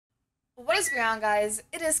What is going on, guys?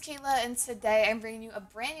 It is Kayla, and today I'm bringing you a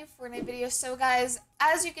brand new Fortnite video. So guys,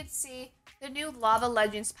 as you can see, the new Lava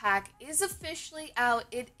Legends pack is officially out.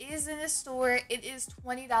 It is in the store. It is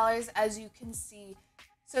 $20, as you can see.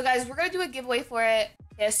 So guys, we're going to do a giveaway for it.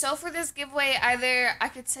 Yeah, so for this giveaway, either I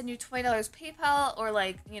could send you $20 PayPal or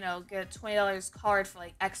get a $20 card for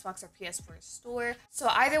like Xbox or PS4 store. So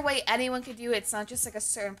either way, anyone could do it. It's not just like a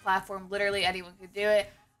certain platform. Literally anyone could do it.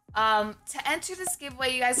 To enter this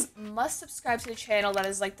giveaway, you guys must subscribe to the channel. That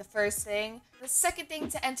is like the first thing. The second thing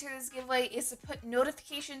to enter this giveaway is to put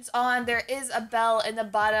notifications on. There is a bell in the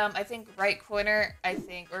bottom, I think right corner,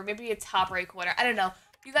 or maybe a top right corner. I don't know.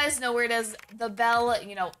 You guys know where it is. The bell,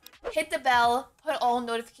 hit the bell, put all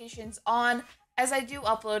notifications on, as I do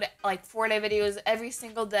upload like Fortnite videos every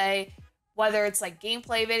single day. Whether it's like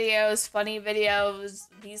gameplay videos, funny videos,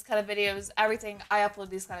 these kind of videos, everything. I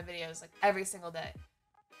upload these kind of videos like every single day.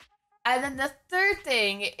 And then the third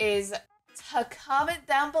thing is to comment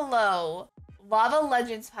down below Lava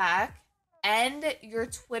Legends pack and your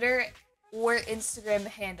Twitter or Instagram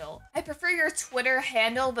handle. I prefer your Twitter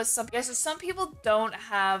handle, but some people don't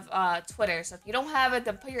have Twitter. So if you don't have it,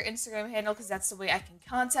 then put your Instagram handle, because that's the way I can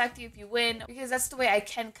contact you if you win, because that's the way I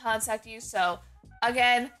can contact you. So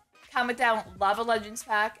again, comment down Lava Legends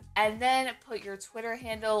pack and then put your Twitter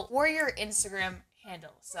handle or your Instagram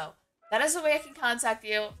handle. So that is the way I can contact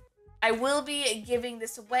you. I will be giving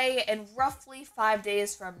this away in roughly 5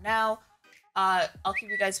 days from now. I'll keep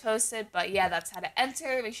you guys posted, but yeah, that's how to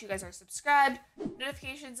enter. Make sure you guys are subscribed,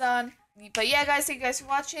 notifications on. But yeah, guys, thank you guys for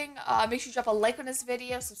watching. Make sure you drop a like on this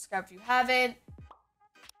video, subscribe if you haven't.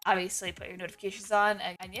 Obviously, put your notifications on.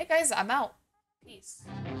 And yeah, guys, I'm out. Peace.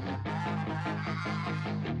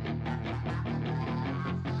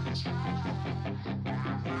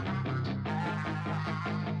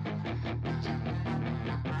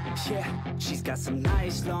 Yeah, she's got some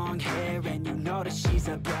nice long hair, and you know that she's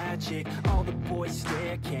a bad chick. All the boys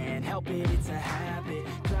stare, can't help it, it's a habit.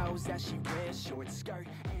 Clothes that she wears, short skirt.